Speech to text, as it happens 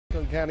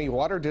Franklin County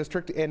Water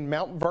District in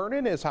Mount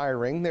Vernon is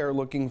hiring. They're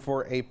looking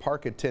for a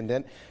park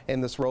attendant. In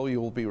this role,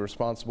 you will be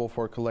responsible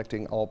for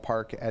collecting all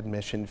park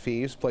admission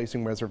fees,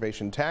 placing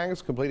reservation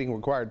tags, completing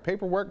required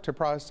paperwork to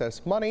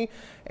process money,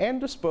 and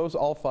deposit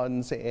all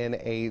funds in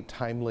a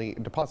timely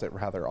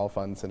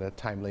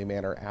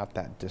manner at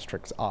that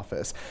district's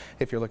office.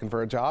 If you're looking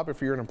for a job,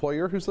 if you're an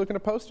employer who's looking to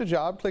post a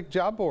job, click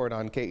Job Board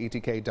on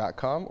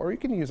ketk.com, or you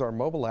can use our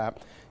mobile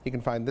app. You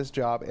can find this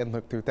job and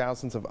look through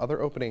thousands of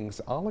other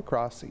openings all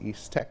across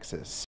East Texas.